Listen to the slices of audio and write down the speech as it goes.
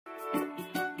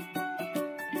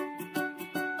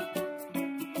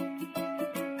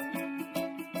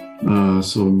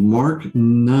So Mark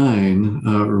 9,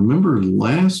 remember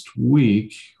last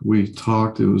week we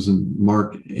talked, it was in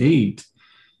Mark 8,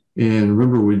 and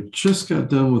remember we just got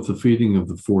done with the feeding of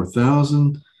the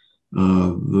 4,000.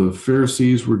 The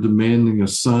Pharisees were demanding a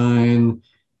sign.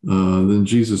 Then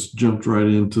Jesus jumped right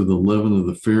into the leaven of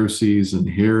the Pharisees and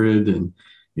Herod and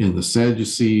the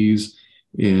Sadducees.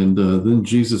 And then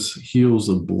Jesus heals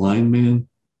a blind man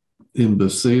in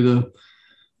Bethsaida.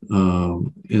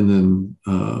 And then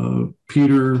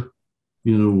Peter,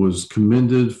 was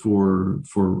commended for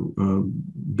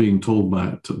being told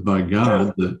by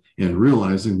God that, and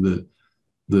realizing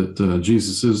that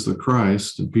Jesus is the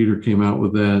Christ. And Peter came out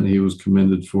with that, and he was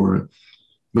commended for it.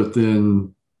 But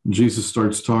then Jesus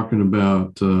starts talking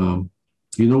about, you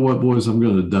know what, boys, I'm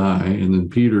going to die. And then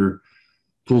Peter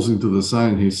pulls him to the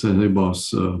side, and he said, hey,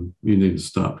 boss, you need to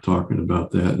stop talking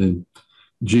about that. And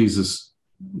Jesus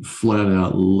flat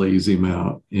out lays him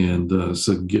out and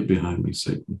said, get behind me,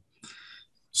 Satan.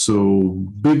 So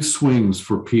big swings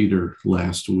for Peter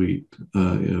last week,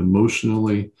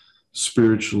 emotionally,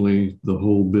 spiritually, the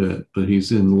whole bit, but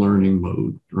he's in learning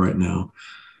mode right now.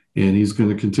 And he's going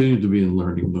to continue to be in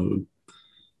learning mode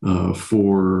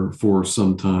for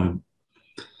some time.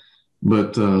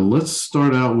 But let's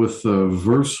start out with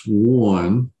verse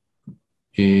 1.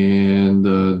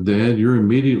 And Dad, you're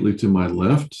immediately to my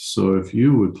left. So if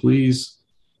you would please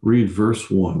read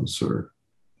verse 1, sir.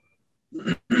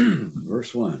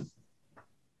 Verse 1.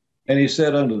 And he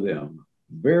said unto them,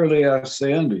 verily I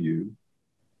say unto you,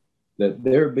 that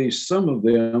there be some of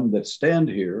them that stand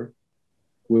here,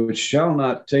 which shall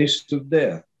not taste of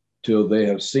death till they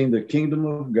have seen the kingdom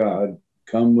of God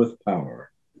come with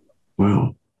power.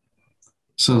 Wow.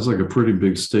 Sounds like a pretty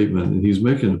big statement. And he's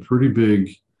making a pretty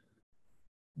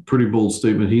bold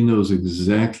statement. He knows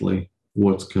exactly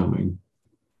what's coming.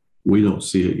 We don't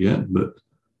see it yet, but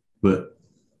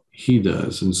he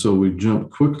does. And so we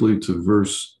jump quickly to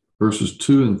verses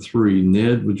 2 and 3.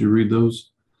 Ned, would you read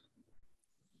those?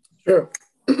 Sure.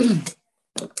 And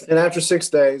after 6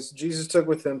 days, Jesus took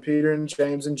with him Peter and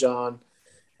James and John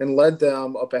and led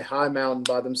them up a high mountain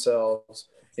by themselves.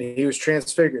 And he was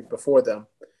transfigured before them.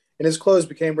 And his clothes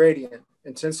became radiant,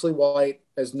 intensely white,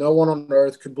 as no one on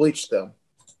earth could bleach them.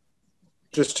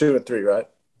 Just 2 and 3, right?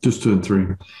 Just 2 and 3.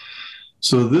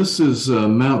 So this is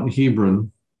Mount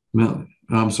Hermon,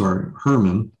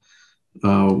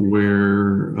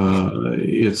 where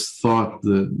it's thought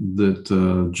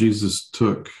that Jesus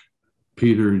took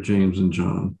Peter, James, and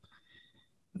John.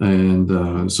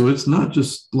 And so it's not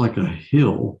just like a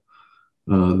hill.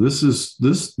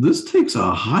 This takes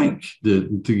a hike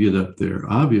to get up there.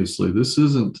 Obviously, this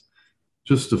isn't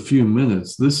just a few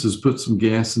minutes. This is put some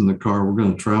gas in the car. We're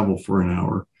going to travel for an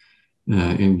hour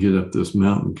and get up this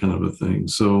mountain, kind of a thing.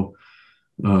 So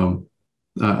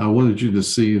I wanted you to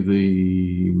see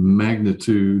the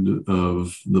magnitude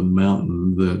of the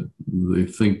mountain that they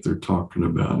think they're talking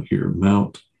about here,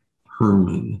 Mount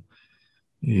Hermon.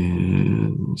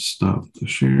 And stop the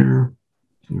share.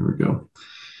 There we go.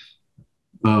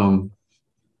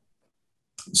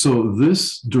 So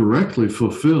this directly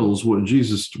fulfills what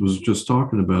Jesus was just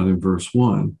talking about in verse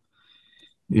 1.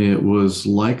 It was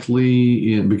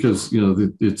likely because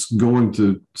it's going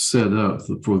to set up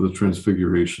for the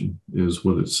transfiguration is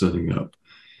what it's setting up.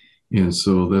 And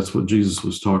so that's what Jesus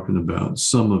was talking about.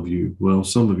 Some of you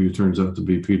turns out to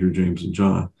be Peter, James, and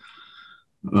John.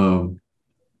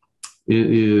 It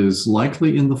is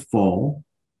likely in the fall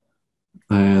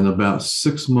and about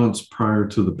 6 months prior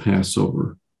to the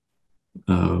Passover,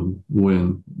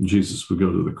 when Jesus would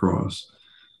go to the cross.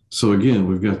 So again,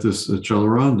 we've got this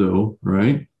accelerando,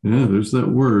 right? Yeah, there's that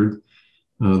word,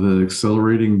 that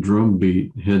accelerating drum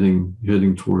beat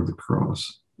heading toward the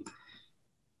cross.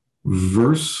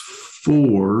 Verse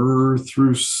 4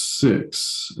 through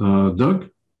 6. Doug?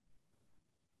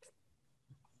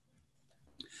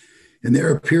 And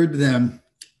there appeared to them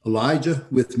Elijah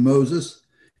with Moses,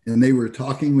 and they were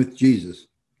talking with Jesus.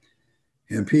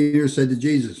 And Peter said to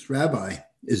Jesus, Rabbi,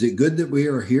 is it good that we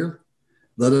are here?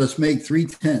 Let us make 3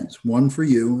 tents, one for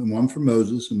you, and one for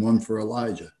Moses, and one for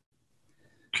Elijah.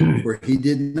 Okay. For he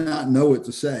did not know what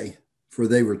to say, for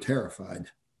they were terrified.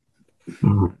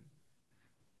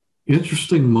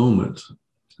 Interesting moment.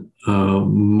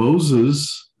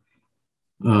 Moses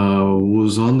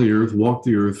was on the earth, walked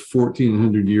the earth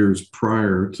 1,400 years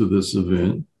prior to this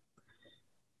event.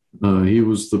 He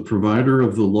was the provider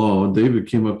of the law. David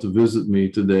came up to visit me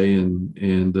today,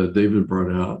 and David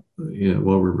brought out,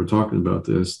 while we were talking about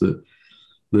this, that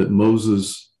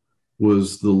Moses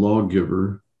was the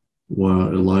lawgiver,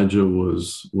 while Elijah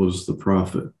was the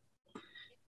prophet.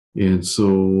 And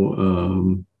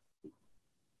so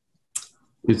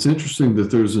it's interesting that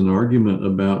there's an argument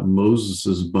about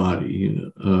Moses's body.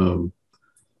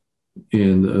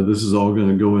 This is all going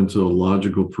to go into a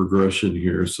logical progression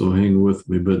here, so hang with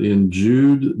me. But in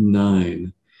Jude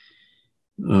 9,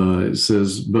 it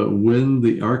says, "But when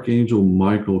the archangel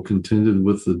Michael contended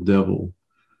with the devil,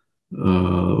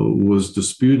 was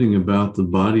disputing about the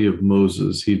body of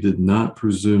Moses, he did not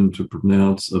presume to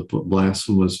pronounce a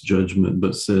blasphemous judgment,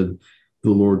 but said,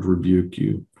 'The Lord rebuke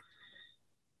you.'"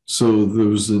 So there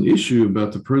was an issue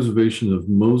about the preservation of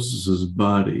Moses's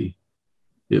body.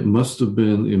 It must have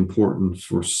been important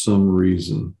for some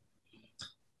reason.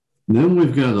 Then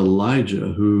we've got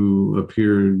Elijah, who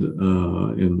appeared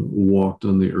and walked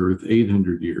on the earth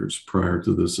 800 years prior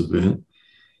to this event.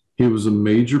 He was a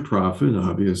major prophet,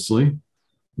 obviously,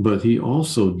 but he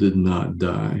also did not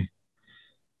die.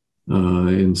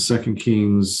 In 2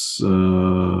 Kings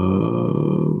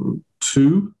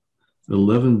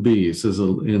 2:11b, it says,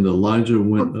 "And Elijah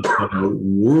went up by a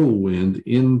whirlwind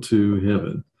into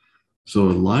heaven." So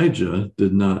Elijah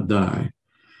did not die.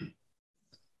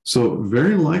 So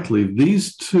very likely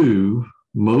these two,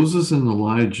 Moses and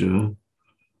Elijah,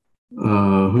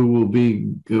 who will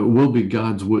be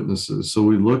God's witnesses. So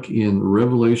we look in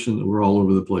Revelation, we're all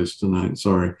over the place tonight,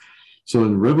 sorry. So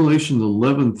in Revelation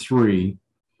 11:3,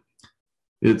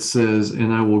 it says,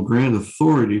 "And I will grant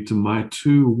authority to my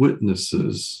two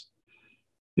witnesses,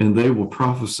 and they will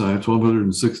prophesy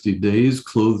 1260 days,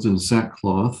 clothed in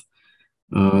sackcloth.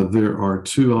 There are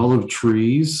two olive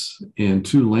trees and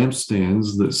two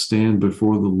lampstands that stand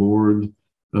before the Lord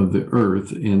of the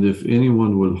earth, and if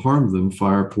anyone would harm them,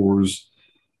 fire pours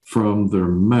from their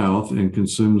mouth and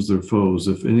consumes their foes.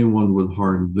 If anyone would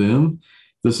harm them,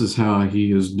 this is how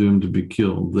he is doomed to be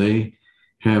killed. They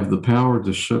have the power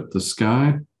to shut the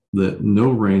sky, that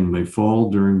no rain may fall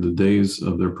during the days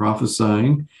of their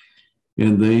prophesying,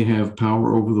 and they have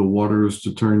power over the waters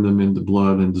to turn them into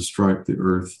blood and to strike the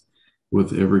earth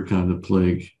with every kind of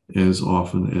plague as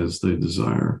often as they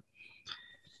desire."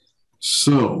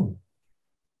 So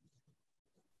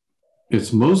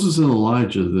it's Moses and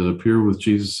Elijah that appear with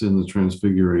Jesus in the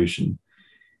Transfiguration.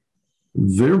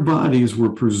 Their bodies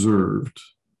were preserved.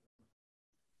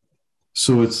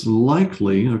 So it's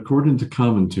likely, according to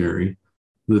commentary,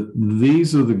 that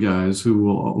these are the guys who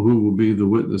will be the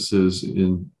witnesses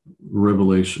in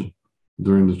Revelation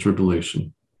during the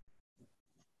tribulation.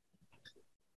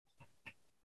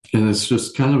 And it's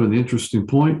just kind of an interesting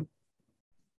point.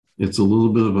 It's a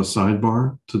little bit of a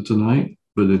sidebar to tonight,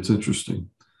 but it's interesting.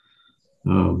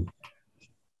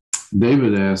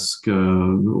 David asked,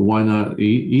 why not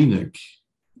Enoch?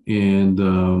 And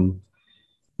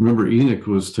remember, Enoch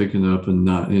was taken up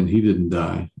and he didn't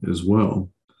die as well.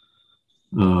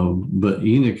 But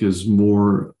Enoch is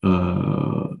more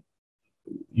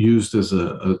used as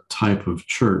a type of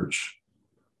church.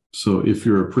 So if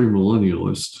you're a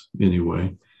premillennialist,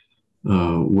 anyway,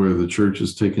 where the church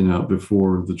is taken out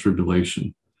before the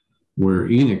tribulation, where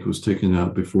Enoch was taken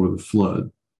out before the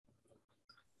flood.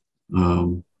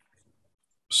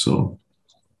 So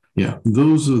yeah,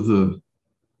 those are the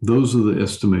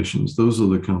estimations. Those are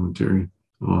the commentary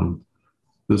on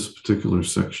this particular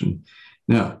section.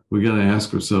 Now we got to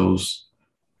ask ourselves,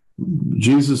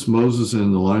 Jesus, Moses,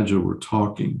 and Elijah were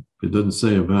talking. It doesn't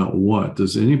say about what.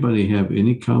 Does anybody have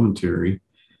any commentary?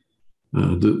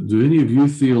 Do any of you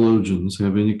theologians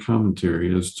have any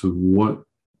commentary as to what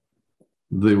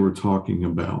they were talking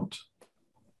about?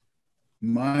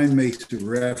 Mine makes a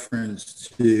reference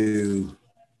to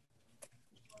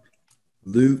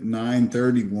Luke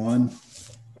 9:31,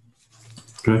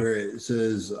 where it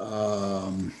says,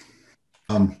 and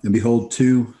behold,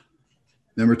 two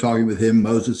men were talking with him,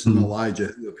 Moses and Elijah,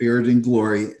 who appeared in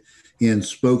glory and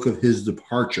spoke of his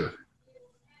departure,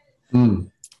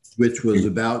 which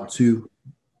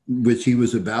he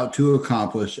was about to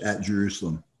accomplish at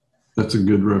Jerusalem. That's a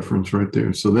good reference right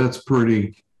there. So that's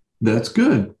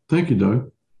good. Thank you,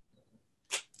 Doug.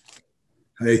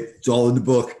 Hey, it's all in the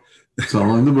book. It's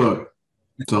all in the book.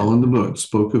 It's all in the book.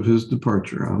 Spoke of his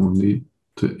departure. I will need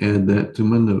to add that to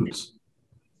my notes.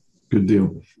 Good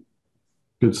deal.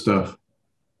 Good stuff.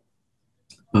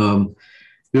 The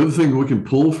other thing we can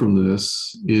pull from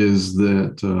this is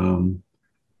that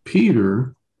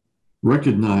Peter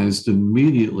recognized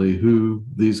immediately who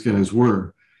these guys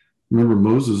were. Remember,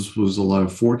 Moses was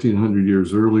alive 1,400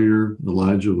 years earlier.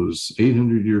 Elijah was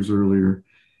 800 years earlier.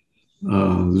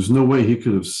 There's no way he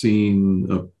could have seen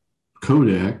a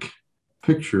Kodak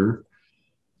picture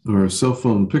or a cell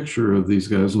phone picture of these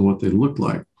guys and what they looked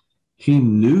like. He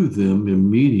knew them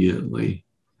immediately.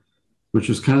 which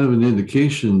is kind of an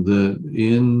indication that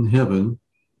in heaven,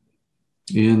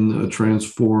 in a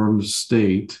transformed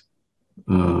state,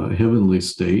 heavenly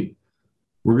state,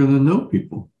 we're going to know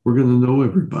people. We're going to know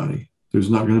everybody. There's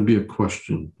not going to be a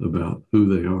question about who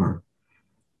they are.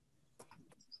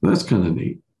 That's kind of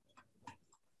neat.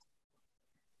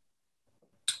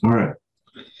 All right.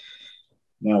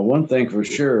 Now, one thing for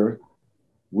sure,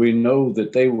 we know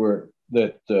that they were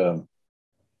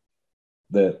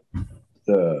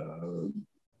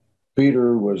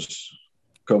Peter was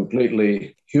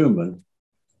completely human,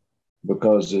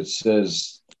 because it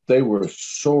says they were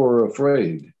sore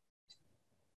afraid.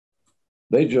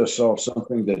 They just saw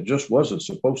something that just wasn't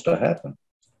supposed to happen.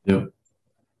 Yep.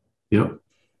 Yep.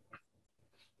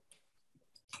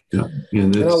 Yeah.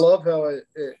 And I love how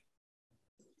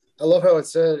it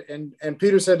said, and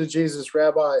Peter said to Jesus,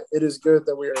 Rabbi, it is good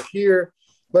that we are here.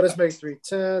 Let us make 3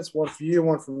 tents, one for you,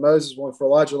 one for Moses, one for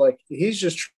Elijah. Like, he's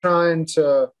just trying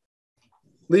to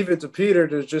leave it to Peter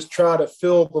to just try to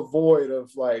fill the void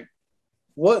of, like,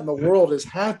 what in the world is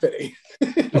happening?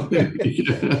 Yeah.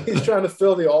 He's trying to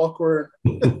fill the awkward.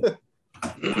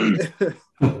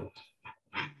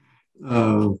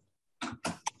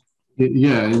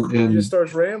 Yeah, and he just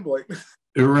starts rambling.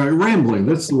 Rambling,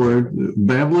 that's the word.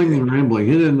 Babbling and rambling.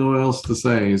 He didn't know what else to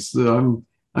say. So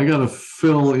I got to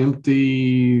fill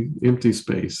empty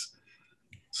space.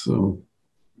 So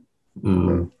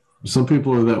some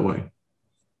people are that way.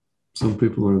 Some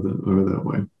people are that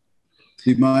way.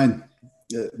 See, mine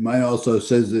also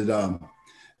says that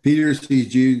Peter sees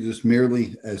Jesus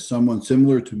merely as someone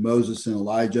similar to Moses and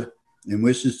Elijah, and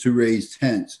wishes to raise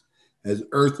tents as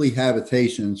earthly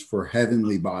habitations for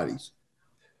heavenly bodies.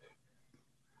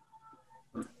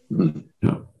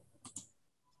 Yeah.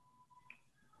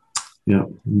 Yeah.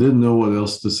 Didn't know what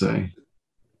else to say.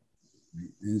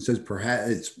 And it says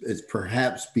perhaps it's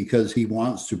perhaps because he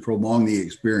wants to prolong the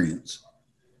experience.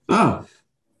 Ah,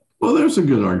 well, there's a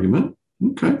good argument.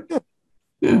 Okay.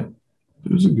 Yeah,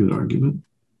 there's a good argument.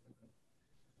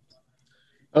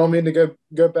 I don't mean to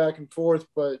go back and forth,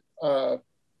 but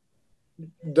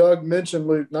Doug mentioned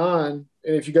Luke 9, and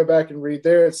if you go back and read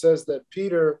there, it says that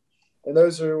Peter and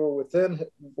those who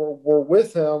were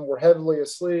with him were heavily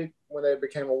asleep. When they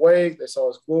became awake, they saw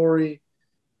his glory,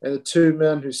 and the 2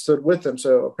 men who stood with him.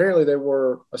 So apparently they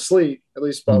were asleep, at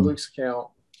least by Luke's account.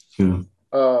 Yeah.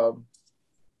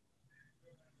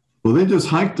 Well, they just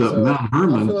hiked up Mount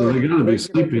Hermon, so they got to be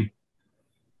sleepy.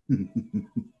 I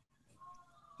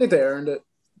think they earned it.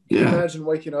 Can you imagine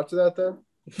waking up to that, though?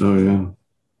 Oh, yeah.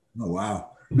 Oh,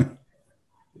 wow.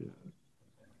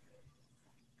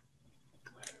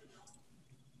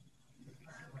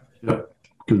 Yep,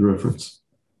 good reference.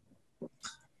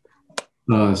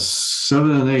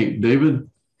 7 and 8, David?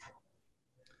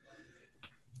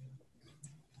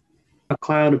 A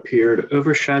cloud appeared,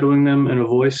 overshadowing them, and a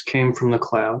voice came from the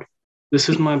cloud. This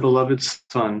is my beloved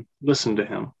son. Listen to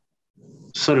him.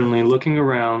 Suddenly, looking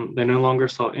around, they no longer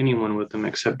saw anyone with them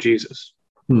except Jesus.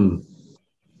 When's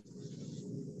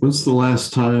the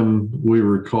last time we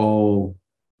recall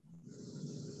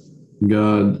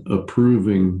God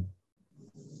approving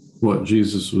what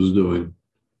Jesus was doing?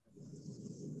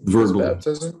 Verbally.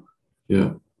 Baptism?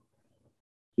 Yeah.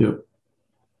 Yep.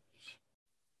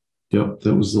 Yep,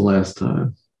 that was the last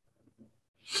time.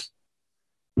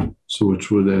 So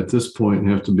which would at this point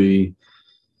have to be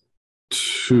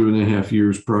 2.5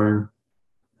 years prior,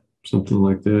 something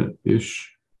like that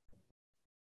ish.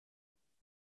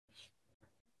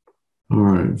 All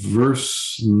right,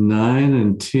 verse 9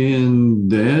 and 10,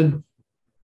 Dad.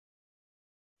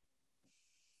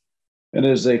 And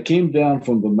as they came down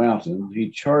from the mountain, he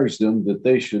charged them that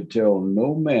they should tell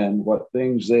no man what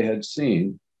things they had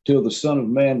seen till the Son of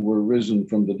Man were risen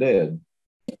from the dead.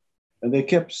 And they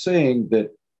kept saying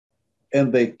that,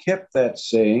 and they kept that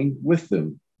saying with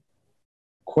them,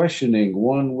 questioning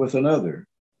one with another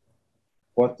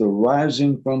what the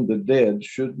rising from the dead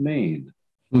should mean.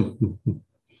 Can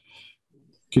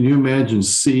you imagine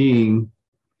seeing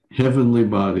heavenly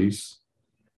bodies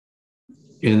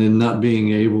and then not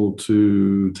being able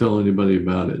to tell anybody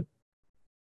about it?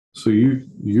 So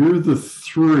you're the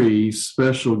 3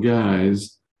 special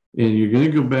guys, and you're going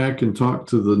to go back and talk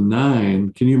to the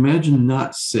 9. Can you imagine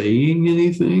not saying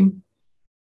anything?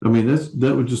 I mean,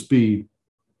 that would just be,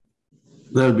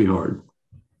 that would be hard.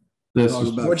 That's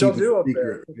just what y'all do up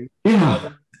there.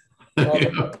 Yeah.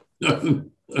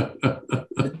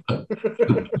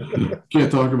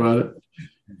 Can't talk about it.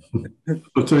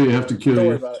 I'll tell you, have to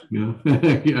kill you.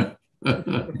 Yeah.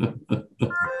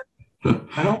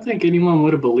 I don't think anyone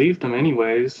would have believed him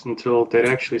until they'd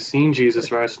actually seen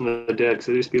Jesus rise from the dead. Because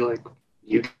they'd just be like,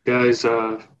 you guys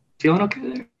feeling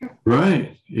okay there?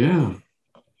 Right. Yeah.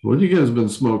 What have you guys been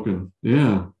smoking?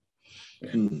 Yeah.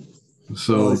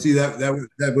 So Well, see,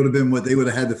 that would have been what they would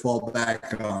have had to fall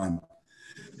back on.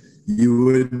 You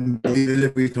wouldn't believe it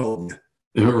if we told you.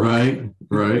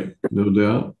 right. No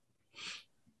doubt.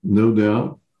 No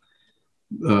doubt.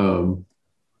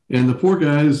 And the poor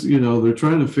guys, they're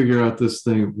trying to figure out this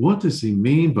thing. What does he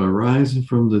mean by rising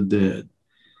from the dead?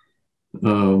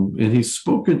 And he's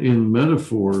spoken in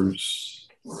metaphors,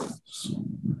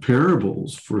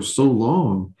 parables for so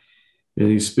long. And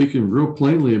he's speaking real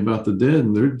plainly about the dead,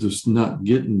 and they're just not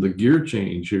getting the gear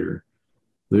change here.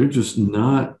 They're just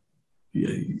not.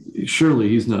 Surely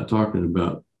he's not talking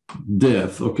about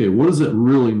death. Okay, what does that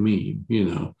really mean?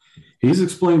 He's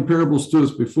explained parables to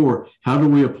us before. How do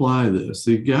we apply this?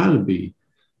 They got to be,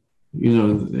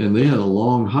 and they had a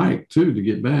long hike too to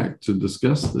get back to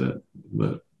discuss that.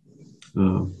 But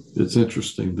it's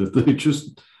interesting that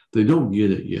they don't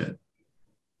get it yet.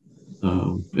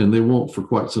 And they won't for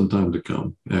quite some time to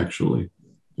come, actually,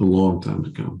 a long time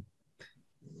to come.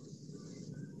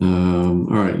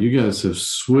 All right, you guys have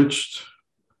switched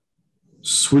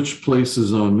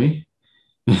places on me.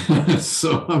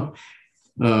 So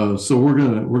we're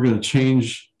gonna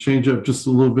change up just a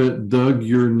little bit. Doug,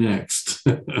 you're next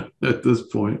at this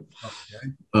point.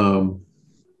 Okay.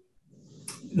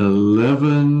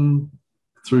 11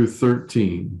 through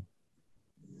 13.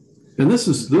 And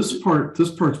this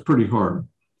part's pretty hard.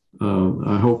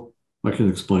 I hope I can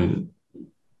explain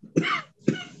it.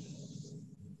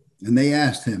 And they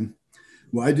asked him,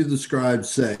 why do the scribes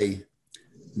say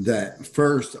that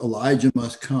first Elijah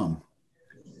must come?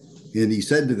 And he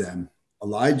said to them,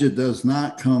 Elijah does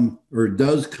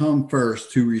come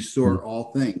first to restore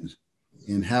all things.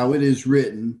 And how it is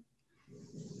written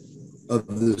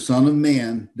of the Son of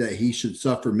Man that he should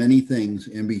suffer many things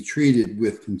and be treated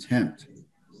with contempt.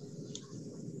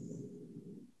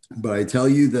 But I tell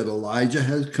you that Elijah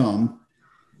has come,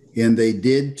 and they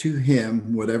did to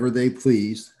him whatever they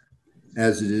pleased,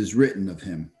 as it is written of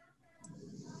him.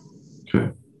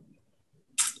 Okay.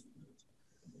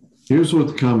 Here's what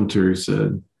the commentary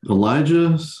said.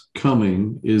 Elijah's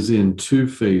coming is in two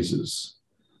phases.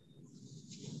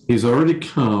 He's already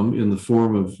come in the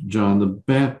form of John the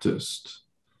Baptist.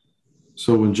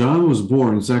 So when John was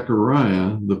born,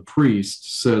 Zechariah, the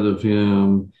priest, said of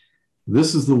him,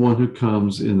 this is the one who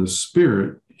comes in the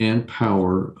spirit and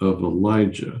power of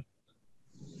Elijah.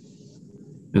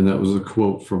 And that was a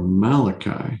quote from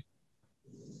Malachi.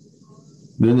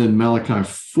 Then in Malachi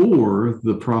 4,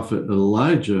 the prophet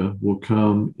Elijah will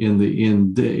come in the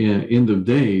end of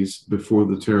days before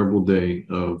the terrible day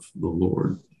of the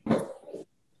Lord.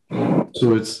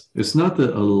 So it's not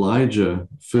that Elijah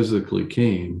physically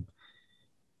came.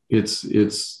 It's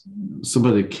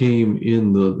somebody came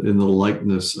in the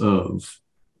likeness of,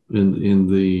 in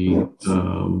the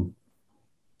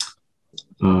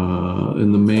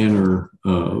manner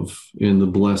of, in the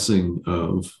blessing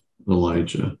of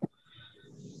Elijah.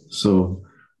 So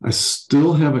I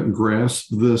still haven't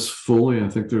grasped this fully. I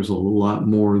think there's a lot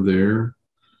more there.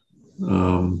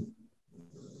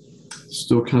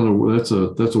 Still kind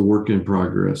of, that's a work in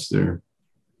progress there.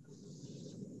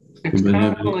 It's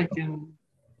kind of like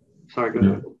sorry, go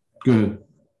ahead. Go ahead.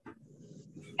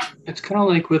 It's kind of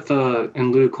like with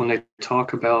in Luke when they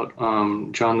talk about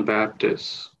John the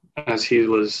Baptist as he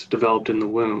was developed in the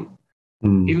womb.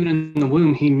 Even in the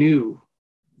womb, he knew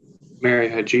Mary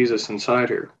had Jesus inside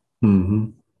her.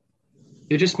 Mm-hmm.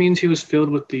 It just means he was filled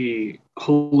with the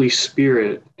Holy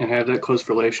Spirit and had that close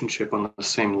relationship on the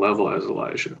same level as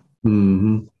Elijah.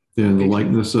 Mm-hmm. Yeah, the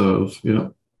likeness of, yeah.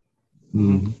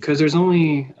 Because there's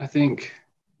only, I think,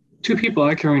 two people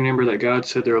I can remember that God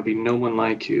said there will be no one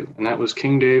like you, and that was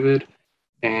King David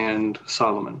and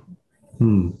Solomon.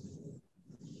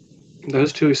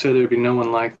 Those two, he said there would be no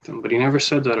one like them, but he never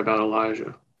said that about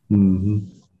Elijah.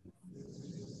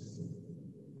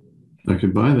 I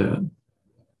could buy that.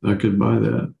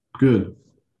 Good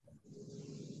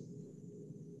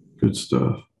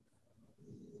stuff.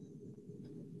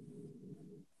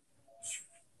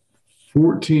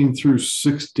 14 through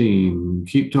 16.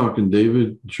 Keep talking,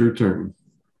 David. It's your turn.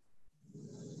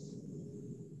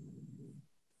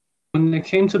 When they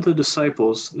came to the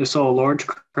disciples, they saw a large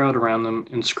crowd around them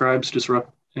and scribes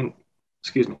disputing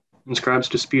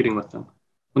with them.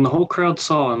 When the whole crowd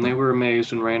saw him, they were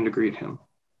amazed and ran to greet him.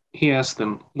 He asked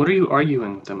them, "What are you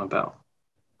arguing with them about?"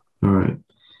 All right.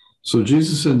 So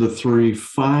Jesus and the three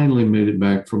finally made it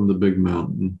back from the big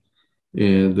mountain,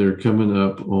 and they're coming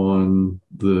up on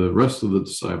the rest of the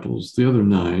disciples, the other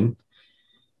 9.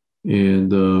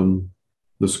 And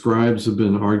The scribes have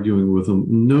been arguing with them,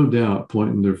 no doubt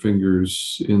pointing their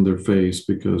fingers in their face,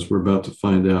 because we're about to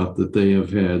find out that they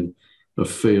have had a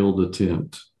failed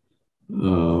attempt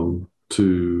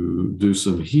to do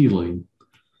some healing,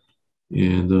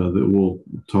 and that we'll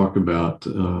talk about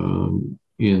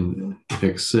in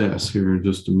excess here in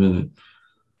just a minute.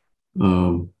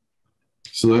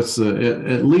 So that's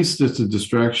at least it's a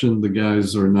distraction. The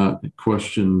guys are not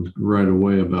questioned right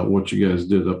away about what you guys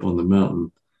did up on the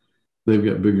mountain. They've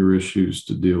got bigger issues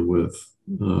to deal with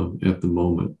at the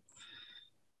moment.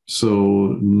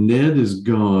 So Ned is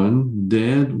gone.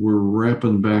 Dad, we're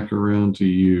wrapping back around to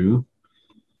you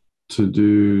to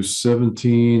do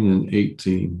 17 and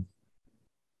 18.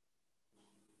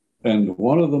 And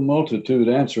one of the multitude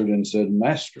answered and said,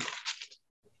 Master,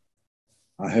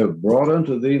 I have brought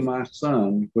unto thee my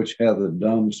son, which hath a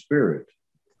dumb spirit.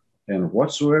 And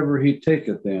whatsoever he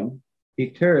taketh them, he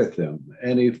teareth them,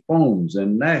 and he foams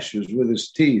and gnashes with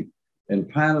his teeth, and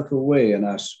pineth away. And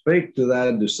I spake to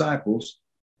thy disciples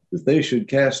that they should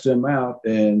cast him out,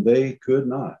 and they could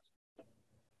not.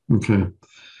 Okay.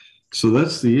 So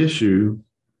that's the issue,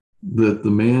 that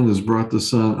the man has brought the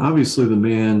son. Obviously, the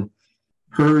man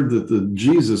heard that the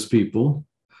Jesus people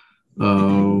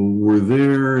were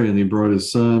there, and he brought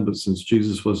his son, but since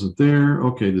Jesus wasn't there,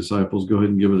 okay, disciples, go ahead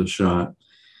and give it a shot.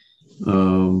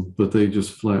 But they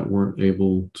just flat weren't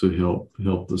able to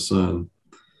help the son.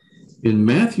 In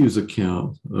Matthew's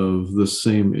account of the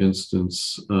same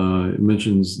instance, it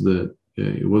mentions that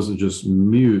it wasn't just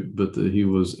mute, but that he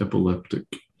was epileptic.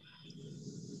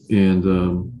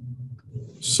 And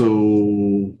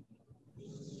so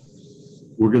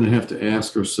we're going to have to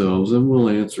ask ourselves, and we'll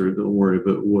answer it, don't worry,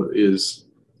 but what is,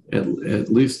 at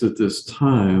least at this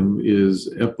time, is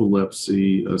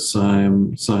epilepsy a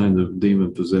sign of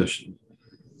demon possession?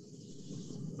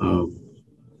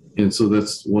 And so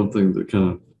that's one thing that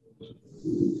kind of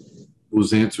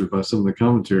was answered by some of the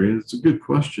commentary, and it's a good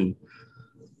question.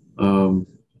 One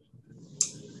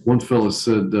fellow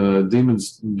said,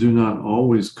 demons do not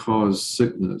always cause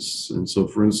sickness. And so,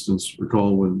 for instance,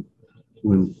 recall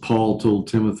when Paul told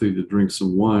Timothy to drink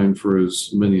some wine for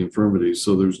his many infirmities,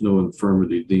 so there's no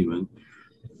infirmity demon.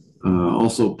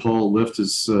 Also, Paul left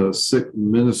his sick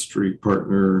ministry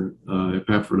partner,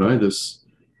 Epaphroditus,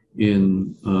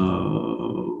 in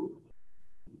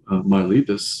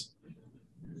Miletus,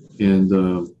 and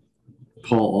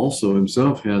Paul also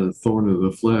himself had a thorn of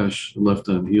the flesh left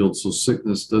unhealed, so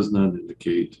sickness does not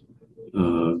indicate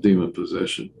demon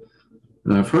possession.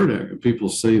 And I've heard people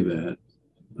say that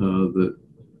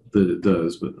it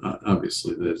does, but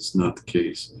obviously that's not the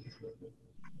case.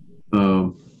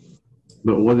 But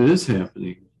what is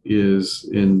happening is,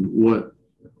 in what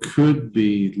could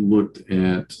be looked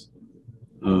at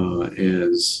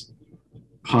as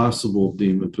possible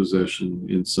demon possession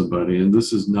in somebody, and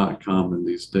this is not common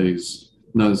these days,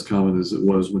 not as common as it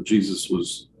was when Jesus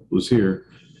was here,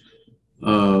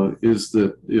 is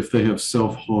that if they have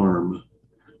self-harm,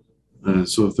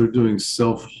 so if they're doing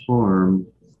self-harm,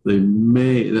 that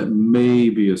may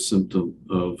be a symptom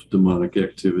of demonic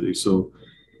activity. So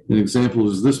an example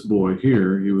is this boy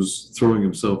here. He was throwing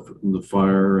himself in the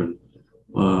fire and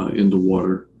into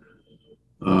water.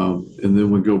 And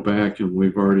then we go back, and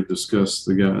we've already discussed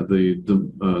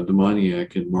the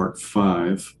demoniac in Mark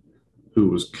 5, who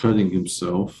was cutting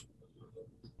himself.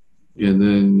 And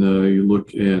then you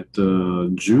look at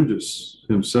Judas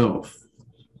himself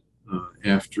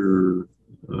after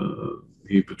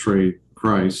he betrayed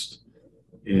Christ,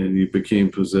 and he became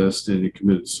possessed and he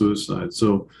committed suicide.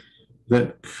 So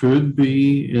that could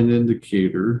be an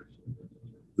indicator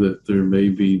that there may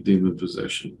be demon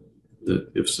possession,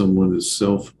 that if someone is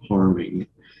self-harming.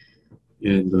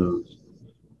 And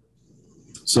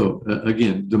so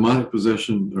again, demonic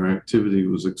possession or activity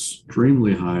was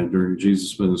extremely high during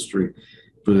Jesus' ministry,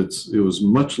 but it was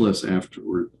much less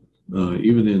afterward.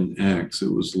 Even in Acts,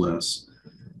 it was less.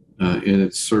 And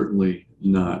it's certainly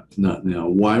not now.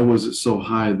 Why was it so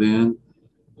high then?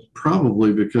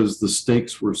 Probably because the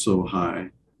stakes were so high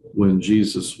when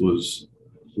Jesus was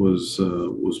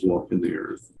walking the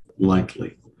earth,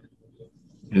 likely.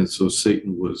 And so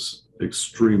Satan was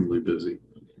extremely busy.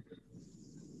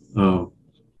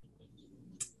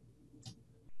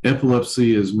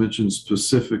 Epilepsy is mentioned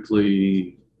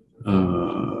specifically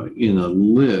in a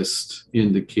list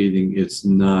indicating it's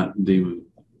not demon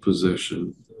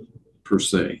possession per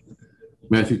se.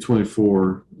 Matthew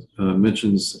 24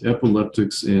 mentions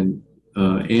epileptics and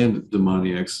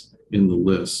demoniacs in the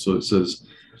list. So it says,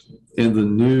 and the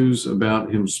news about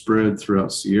him spread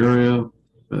throughout Syria.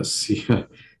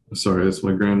 Sorry, that's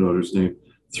my granddaughter's name.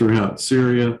 Throughout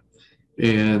Syria,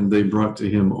 and they brought to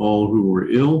him all who were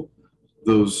ill,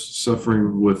 those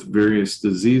suffering with various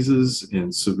diseases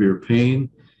and severe pain,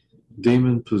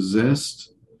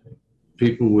 demon-possessed,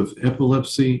 people with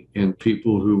epilepsy, and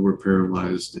people who were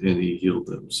paralyzed, and he healed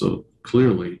them. So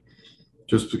clearly,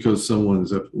 just because someone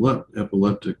is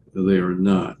epileptic, they are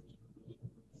not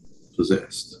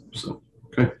possessed. So,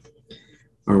 okay.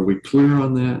 Are we clear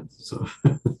on that? So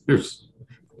there's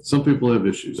some people have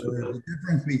issues with that. There's a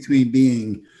difference between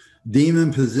being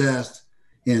demon-possessed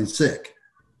and sick.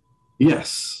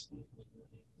 Yes.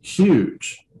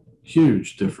 Huge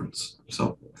difference.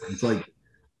 So it's like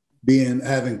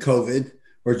having COVID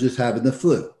or just having the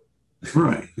flu.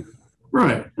 Right.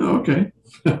 Oh, okay.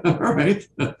 All right.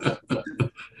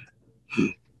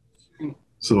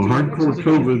 So hardcore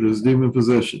COVID is demon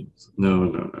possession. No.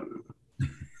 No.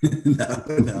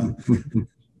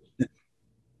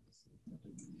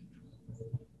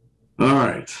 All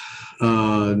right.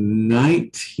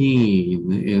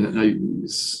 19. And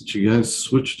you guys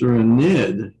switched around.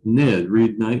 Ned,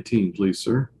 read 19, please,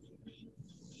 sir.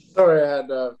 Sorry, I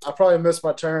probably missed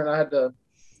my turn. I had to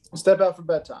step out for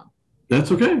bedtime.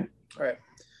 That's okay. All right.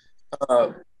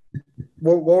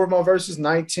 What were my verses?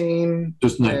 19?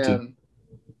 Just 19.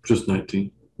 Just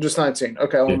 19. Just 19.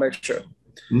 Okay, I want to make sure.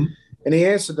 Mm-hmm. And he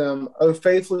answered them, O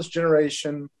faithless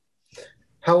generation,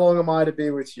 how long am I to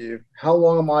be with you? How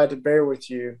long am I to bear with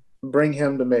you? Bring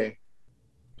him to me.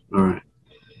 All right.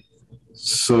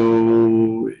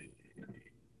 So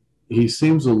he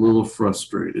seems a little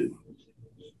frustrated.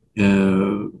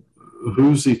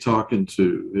 Who's he talking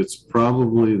to? It's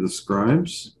probably the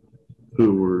scribes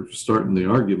who were starting the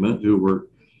argument, who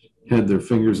had their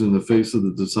fingers in the face of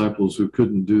the disciples who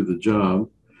couldn't do the job.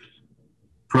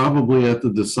 Probably at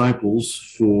the disciples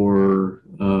for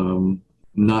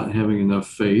not having enough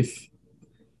faith,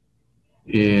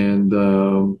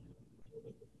 and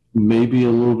maybe a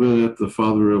little bit at the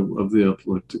father of the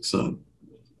epileptic son,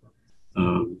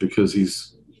 because he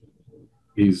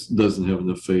doesn't have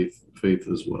enough faith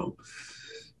as well.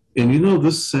 And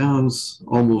this sounds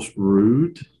almost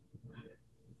rude,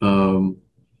 but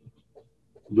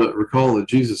recall that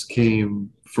Jesus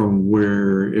came from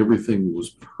where everything was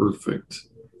perfect.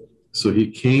 So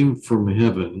he came from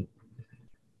heaven,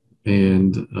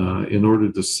 and in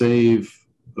order to save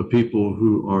a people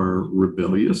who are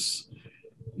rebellious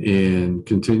and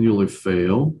continually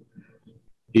fail,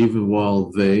 even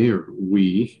while they or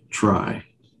we try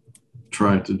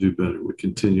to do better, we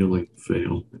continually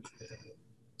fail.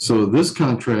 So this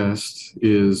contrast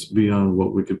is beyond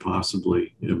what we could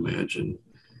possibly imagine.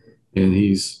 And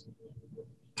he's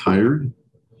tired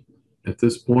at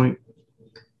this point.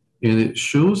 And it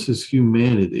shows his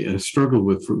humanity. I struggled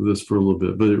with this for a little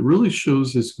bit, but it really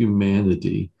shows his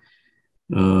humanity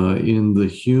in the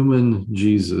human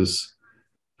Jesus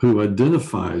who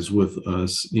identifies with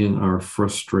us in our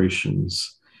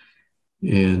frustrations.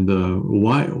 And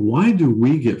why do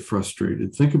we get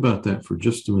frustrated? Think about that for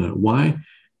just a minute. Why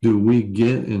do we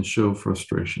get and show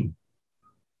frustration?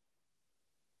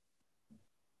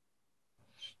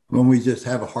 When we just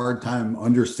have a hard time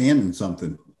understanding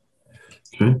something.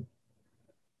 Okay.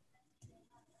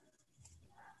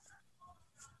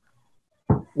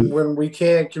 When we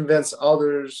can't convince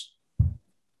others,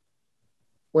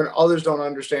 when others don't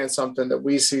understand something that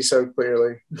we see so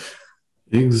clearly.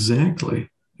 Exactly.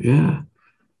 Yeah.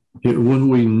 When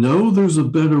we know there's a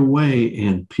better way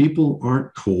and people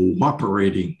aren't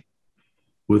cooperating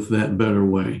with that better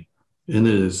way. And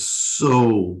it is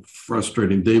so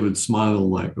frustrating. David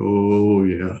smiled like, oh,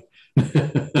 yeah.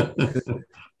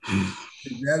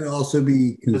 Should that also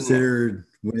be considered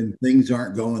when things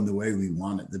aren't going the way we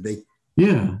want it to be?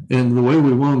 Yeah, and the way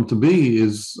we want them to be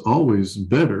is always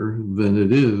better than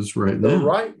it is right now. The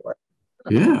right way.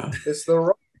 Yeah. It's the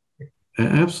right way.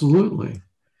 Absolutely.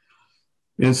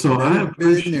 And so I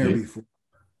appreciate there before.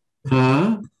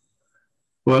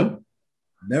 What?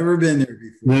 Never been there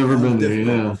before. Never been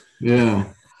there, yeah.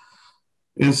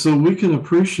 And so we can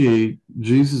appreciate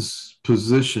Jesus'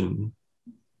 position,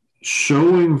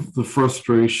 showing the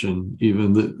frustration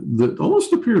even that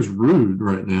almost appears rude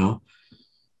right now,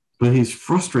 but he's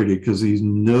frustrated because he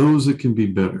knows it can be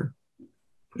better.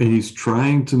 And he's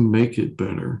trying to make it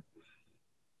better.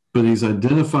 But he's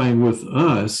identifying with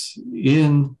us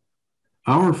in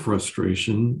our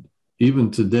frustration, even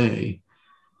today.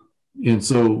 And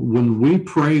so when we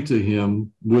pray to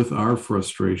him with our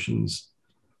frustrations,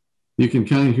 you can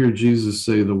kind of hear Jesus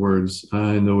say the words,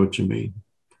 I know what you mean.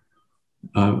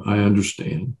 I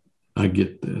understand. I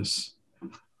get this.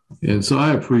 And so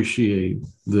I appreciate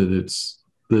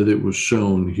that it was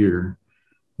shown here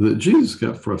that Jesus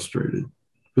got frustrated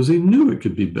because he knew it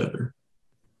could be better.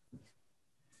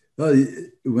 Well,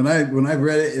 when I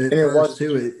read it at first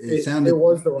too, it sounded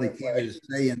was the like right he way. was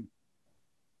saying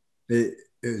it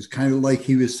was kind of like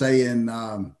he was saying,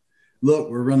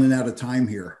 look, we're running out of time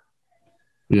here.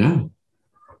 Yeah.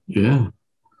 Yeah.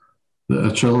 The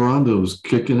Accelerando is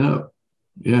kicking up.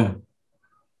 Yeah.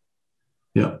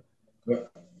 Yeah.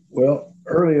 Well,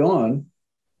 early on,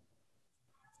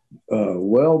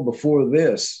 well before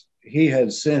this, he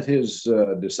had sent his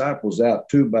disciples out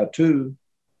 2 by 2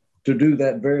 to do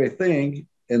that very thing,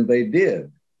 and they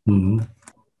did. Mm-hmm.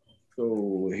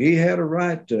 So he had a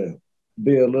right to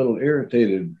be a little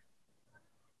irritated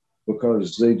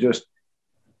because they just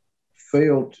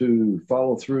failed to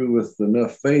follow through with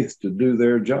enough faith to do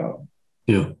their job.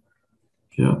 Yeah.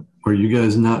 Yeah. Are you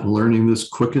guys not learning this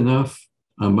quick enough?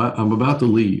 I'm about to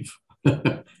leave.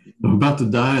 I'm about to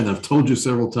die, and I've told you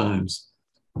several times,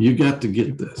 you got to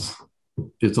get this.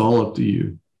 It's all up to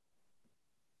you.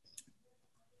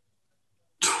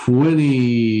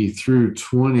 20 through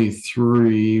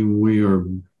 23, we are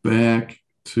back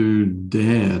to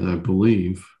Dad, I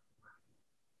believe.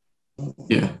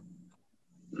 Yeah.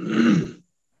 And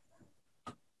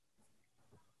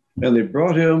they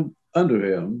brought him unto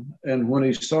him, and when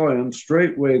he saw him,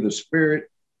 straightway the Spirit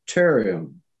tear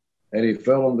him, and he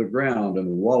fell on the ground and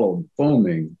wallowed,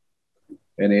 foaming.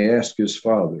 And he asked his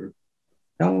father,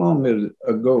 how long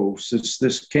ago since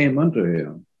this came unto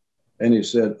him? And he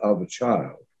said, of a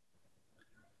child.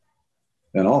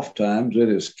 And oftentimes it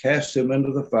has cast him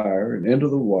into the fire and into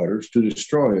the waters to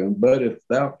destroy him. But if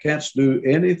thou canst do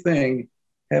anything,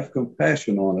 have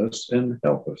compassion on us and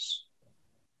help us.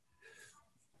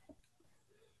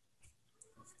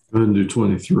 Go ahead and do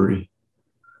 23.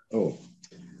 Oh,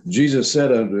 Jesus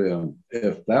said unto him,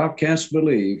 if thou canst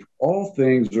believe, all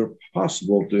things are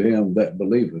possible to him that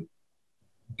believeth.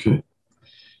 Okay.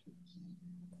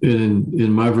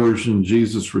 In my version,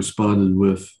 Jesus responded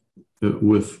with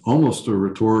almost a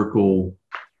rhetorical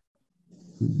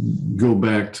go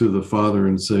back to the Father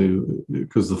and say,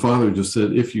 because the Father just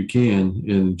said, if you can,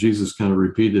 and Jesus kind of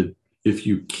repeated, if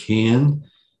you can,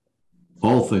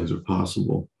 all things are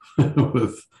possible.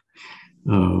 And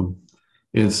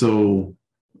so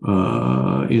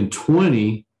in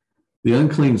 20, the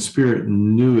unclean spirit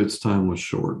knew its time was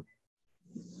short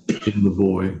in the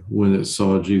boy when it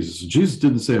saw Jesus. Jesus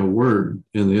didn't say a word,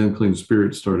 and the unclean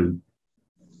spirit started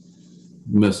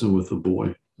messing with the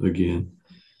boy again.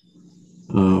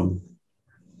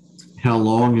 How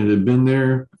long it had been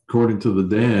there, according to the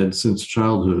dad, since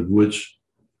childhood, which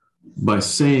by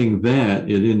saying that,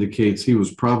 it indicates he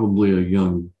was probably a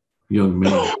young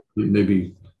man.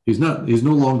 Maybe he's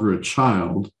no longer a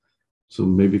child. So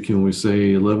maybe can we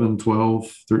say 11, 12,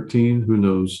 13? Who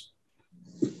knows?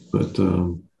 But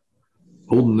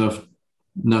old enough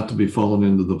not to be falling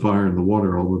into the fire and the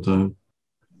water all the time.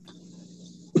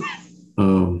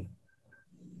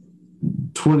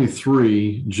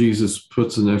 23, Jesus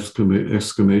puts an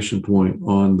exclamation point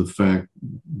on the fact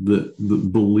that the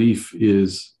belief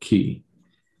is key.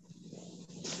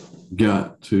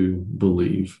 Got to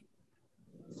believe.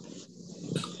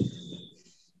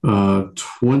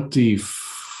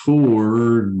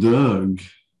 24, Doug.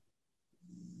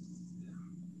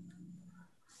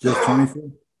 Just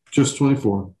 24? Just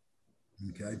 24.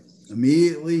 Okay.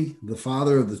 Immediately, the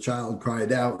father of the child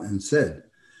cried out and said,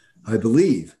 I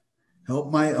believe.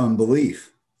 Help my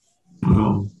unbelief.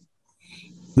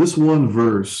 This one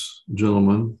verse,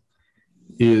 gentlemen,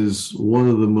 is one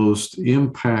of the most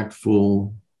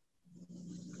impactful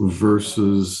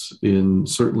verses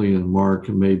certainly in Mark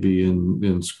and maybe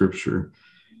in Scripture,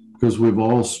 because we've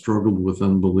all struggled with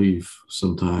unbelief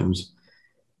sometimes.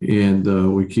 And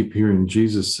we keep hearing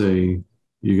Jesus say,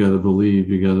 you got to believe,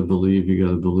 you got to believe, you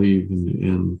got to believe.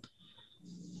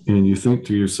 And you think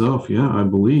to yourself, yeah, I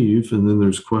believe. And then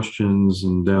there's questions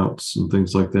and doubts and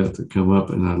things like that come up.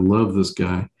 And I love this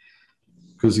guy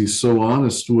because he's so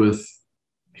honest with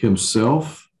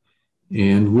himself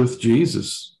and with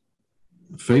Jesus,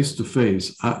 face to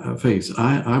face.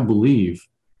 I believe,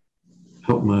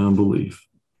 help my unbelief.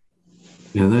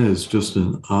 And that is just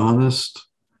an honest,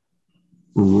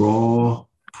 raw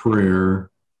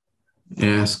prayer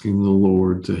asking the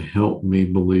Lord to help me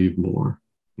believe more,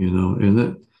 and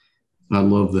that I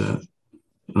love that.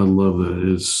 I love that. It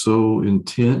is so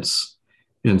intense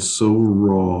and so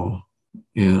raw.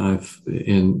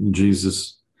 And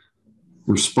Jesus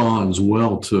responds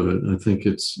well to it. I think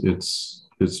it's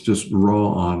just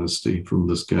raw honesty from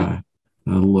this guy.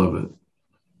 I love it.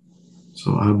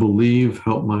 So I believe,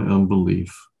 help my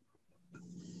unbelief.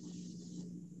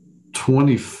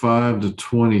 25 to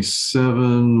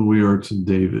 27, we are to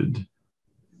David.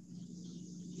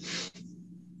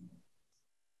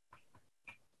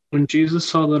 When Jesus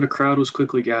saw that a crowd was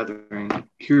quickly gathering,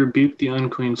 he rebuked the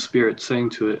unclean spirit,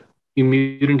 saying to it, "You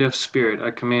mute and deaf spirit,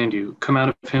 I command you, come out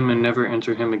of him and never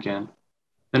enter him again."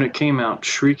 Then it came out,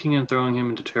 shrieking and throwing him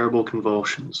into terrible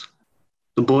convulsions.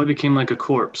 The boy became like a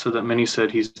corpse, so that many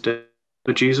said, "He's dead."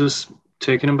 But Jesus,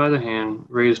 taking him by the hand,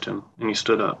 raised him, and he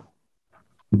stood up.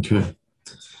 Okay.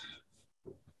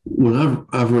 When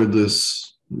I've read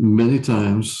this many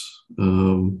times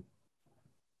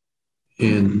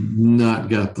and not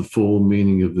got the full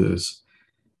meaning of this.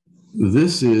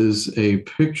 This is a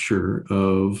picture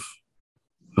of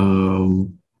a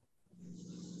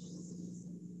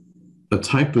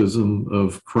typism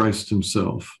of Christ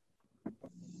himself.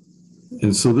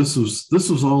 And so this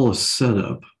was all a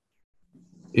setup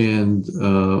and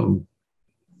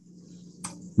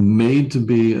made to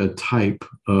be a type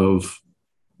of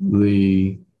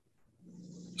the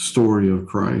story of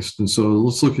Christ. And so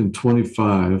let's look in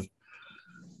 25.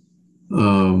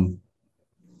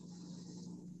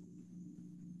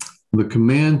 The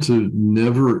command to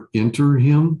never enter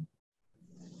him.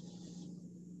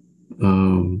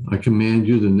 I command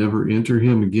you to never enter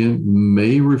him again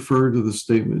may refer to the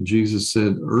statement Jesus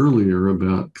said earlier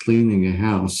about cleaning a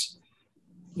house,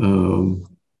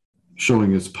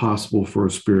 showing it's possible for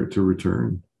a spirit to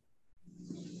return.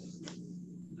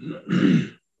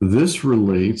 This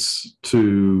relates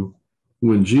to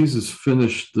when Jesus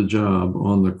finished the job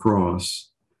on the cross.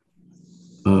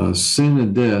 Sin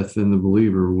and death in the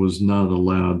believer was not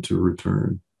allowed to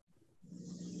return.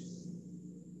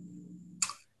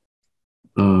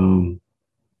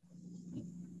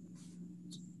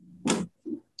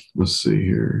 Let's see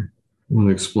here. I want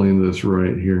to explain this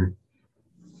right here.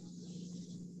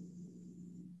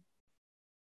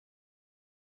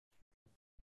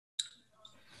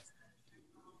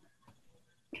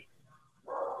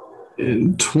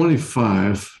 In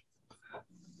 25,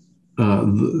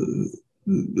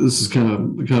 this is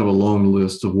kind of a long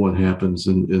list of what happens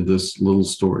in this little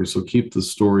story. So keep the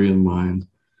story in mind.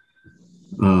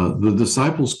 The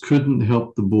disciples couldn't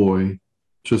help the boy,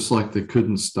 just like they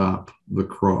couldn't stop the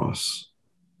cross.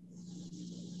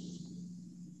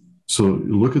 So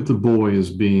look at the boy as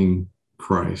being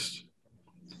Christ.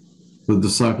 The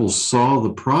disciples saw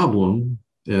the problem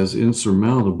as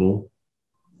insurmountable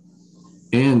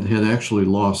and had actually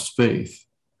lost faith.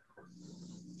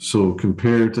 So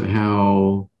compared to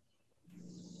how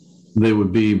they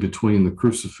would be between the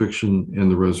crucifixion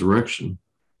and the resurrection,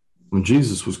 when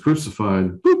Jesus was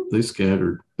crucified, boop, they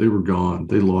scattered. They were gone.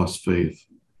 They lost faith.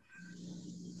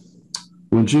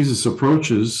 When Jesus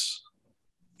approaches,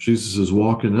 Jesus is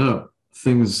walking up,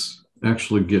 things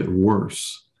actually get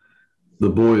worse. The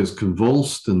boy is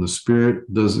convulsed and the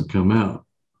spirit doesn't come out.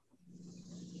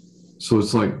 So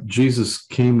it's like Jesus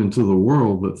came into the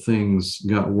world, but things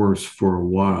got worse for a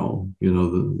while. You know,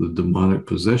 the demonic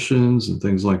possessions and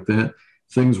things like that.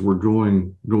 Things were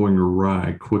going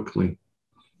awry quickly.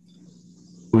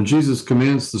 When Jesus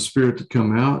commands the spirit to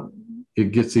come out,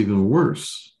 it gets even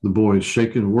worse. The boy is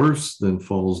shaken worse, then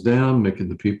falls down, making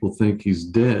the people think he's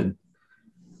dead.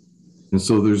 And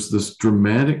so there's this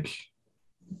dramatic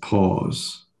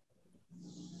pause.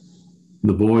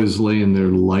 The boy is laying there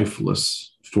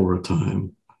lifeless for a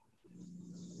time.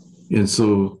 And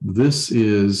so this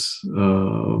is,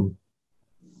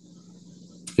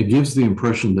 it gives the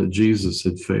impression that Jesus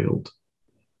had failed.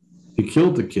 He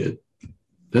killed the kid.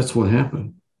 That's what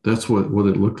happened. That's what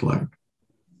it looked like.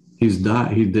 He's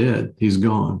died. He's dead. He's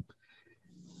gone.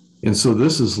 And so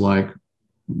this is like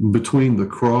between the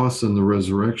cross and the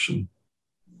resurrection.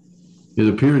 It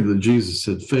appeared that Jesus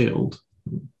had failed.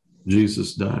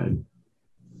 Jesus died.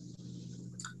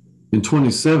 In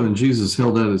 27, Jesus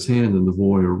held out his hand and the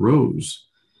boy arose.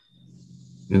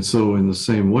 And so in the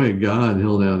same way, God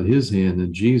held out his hand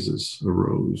and Jesus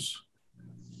arose.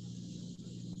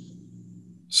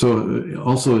 So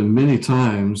also in many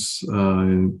times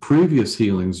in previous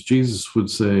healings, Jesus would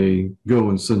say, go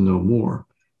and sin no more.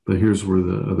 But here's where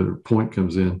the other point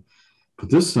comes in. But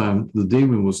this time, the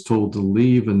demon was told to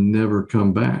leave and never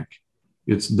come back.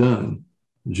 It's done.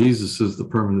 Jesus is the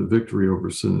permanent victory over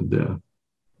sin and death.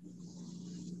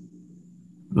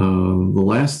 The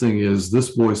last thing is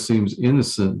this boy seems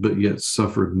innocent, but yet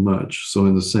suffered much. So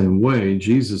in the same way,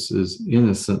 Jesus is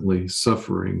innocently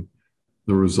suffering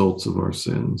the results of our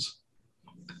sins.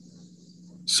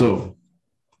 So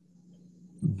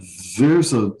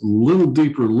there's a little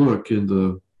deeper look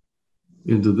into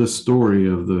this story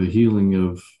of the healing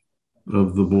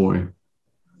of the boy.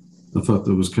 I thought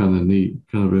that was kind of neat,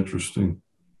 kind of interesting.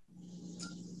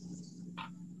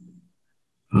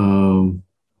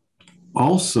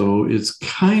 Also, it's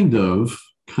kind of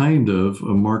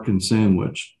a Markan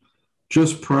sandwich.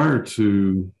 just prior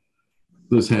to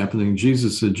this happening,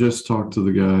 Jesus had just talked to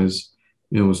the guys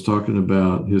and was talking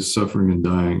about his suffering and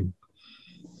dying.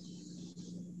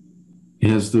 He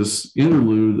has this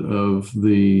interlude of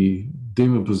the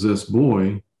demon-possessed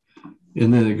boy,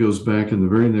 and then it goes back, and the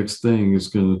very next thing he's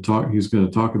going to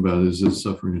talk about is his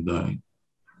suffering and dying.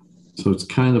 So it's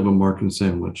kind of a Mark and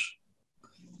sandwich.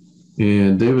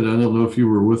 And David, I don't know if you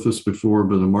were with us before,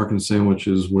 but a Mark and sandwich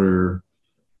is where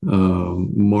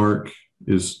Mark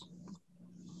is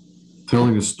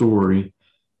telling a story,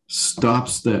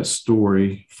 stops that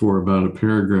story for about a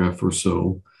paragraph or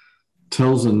so,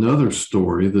 tells another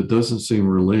story that doesn't seem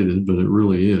related, but it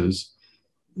really is,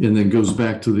 and then goes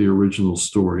back to the original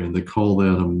story, and they call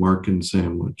that a Mark and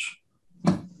sandwich.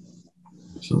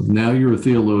 So now you're a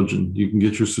theologian. You can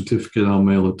get your certificate. I'll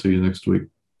mail it to you next week.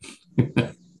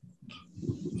 Look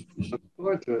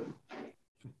forward to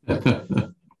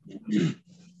it.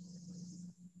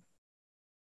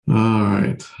 All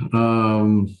right.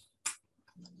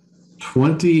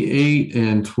 28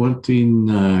 and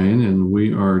 29, and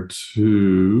we're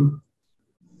to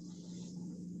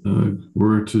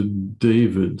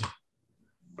David.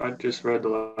 I just read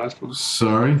the last one.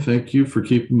 Sorry. Thank you for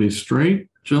keeping me straight,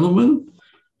 gentlemen.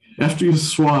 After you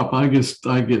swap, I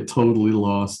get totally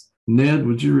lost. Ned,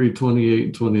 would you read 28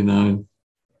 and 29?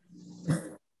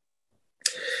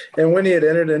 And when he had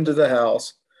entered into the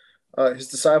house, his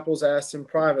disciples asked him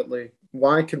privately,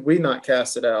 "Why could we not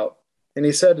cast it out?" And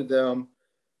he said to them,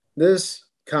 "This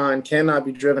kind cannot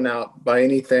be driven out by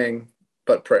anything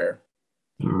but prayer."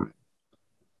 All right.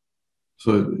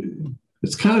 So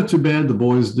it's kind of too bad the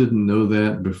boys didn't know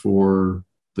that before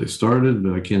they started,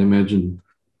 but I can't imagine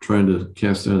trying to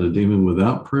cast out a demon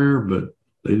without prayer, but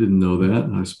they didn't know that,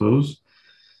 I suppose.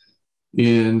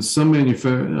 In some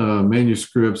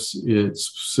manuscripts, it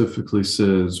specifically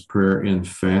says prayer and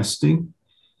fasting.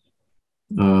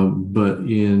 But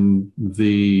in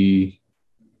the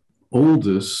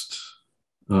oldest,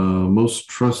 most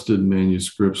trusted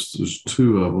manuscripts, there's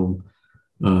two of them,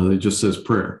 it just says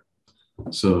prayer.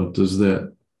 So does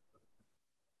that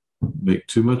make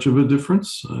too much of a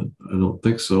difference? I don't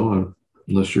think so,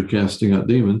 unless you're casting out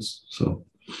demons. So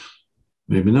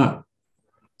maybe not.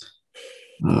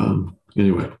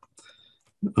 Anyway,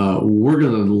 we're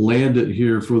going to land it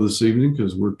here for this evening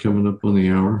because we're coming up on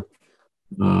the hour.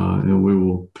 And we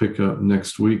will pick up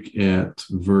next week at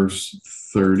verse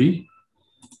 30,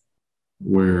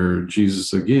 where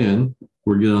Jesus again,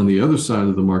 we'll get on the other side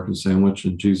of the Mark and sandwich,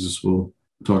 and Jesus will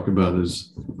talk about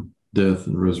his death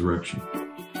and resurrection.